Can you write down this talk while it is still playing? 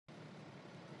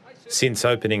Since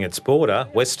opening its border,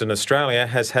 Western Australia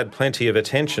has had plenty of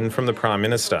attention from the Prime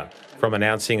Minister, from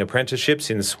announcing apprenticeships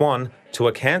in Swan to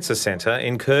a cancer centre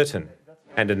in Curtin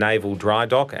and a naval dry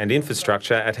dock and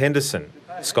infrastructure at Henderson.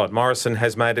 Scott Morrison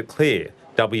has made it clear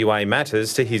WA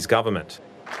matters to his government.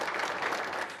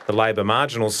 The Labor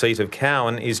marginal seat of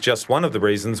Cowan is just one of the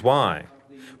reasons why.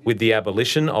 With the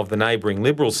abolition of the neighbouring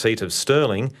Liberal seat of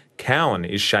Stirling, Cowan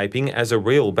is shaping as a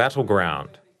real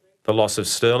battleground. The loss of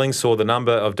Stirling saw the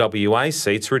number of WA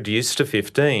seats reduced to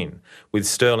 15, with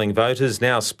Stirling voters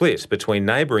now split between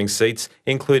neighbouring seats,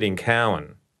 including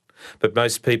Cowan. But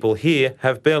most people here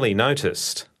have barely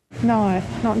noticed. No,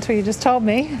 not until you just told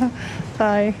me. So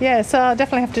I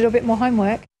definitely have to do a bit more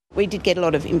homework. We did get a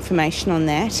lot of information on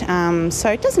that, so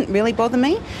it doesn't really bother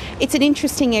me. It's an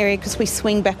interesting area because we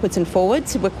swing backwards and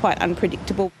forwards, so we're quite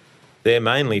unpredictable. They're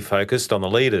mainly focused on the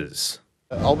leaders.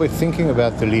 I'll be thinking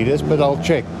about the leaders, but I'll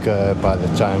check by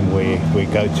the time we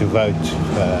go to vote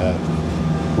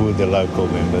who the local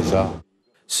members are.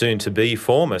 Soon-to-be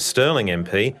former Stirling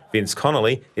MP Vince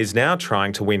Connolly is now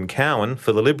trying to win Cowan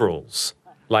for the Liberals.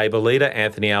 Labor leader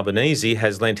Anthony Albanese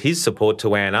has lent his support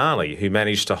to Anne Arley, who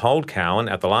managed to hold Cowan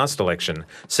at the last election,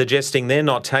 suggesting they're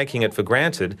not taking it for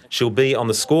granted she'll be on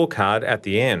the scorecard at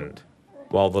the end.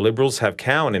 While the Liberals have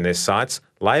Cowan in their sights,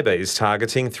 Labor is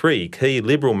targeting 3 key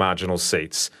Liberal marginal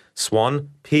seats: Swan,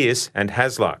 Pearce and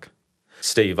Hasluck.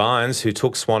 Steve Irons, who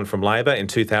took Swan from Labor in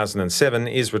 2007,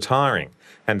 is retiring,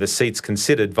 and the seat's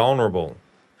considered vulnerable.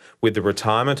 With the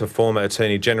retirement of former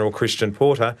Attorney General Christian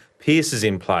Porter, Pearce is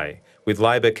in play, with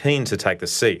Labor keen to take the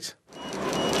seat.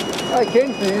 Hi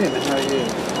Ken, how are you?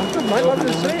 I'm good mate,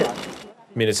 lovely to see you.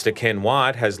 Minister Ken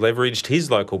Wyatt has leveraged his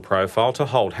local profile to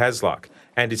hold Hasluck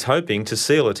and is hoping to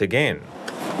seal it again.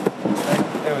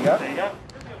 There we go.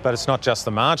 But it's not just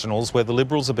the marginals where the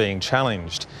Liberals are being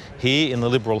challenged. Here in the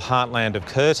Liberal heartland of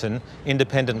Curtin,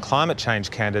 independent climate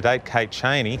change candidate Kate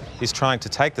Cheney is trying to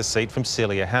take the seat from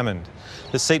Celia Hammond.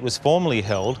 The seat was formerly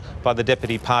held by the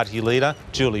Deputy Party leader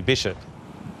Julie Bishop.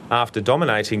 After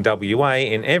dominating WA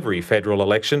in every federal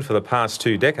election for the past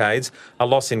 2 decades, a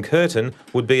loss in Curtin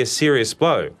would be a serious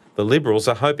blow the Liberals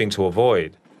are hoping to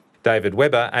avoid. David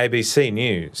Webber, ABC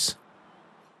News.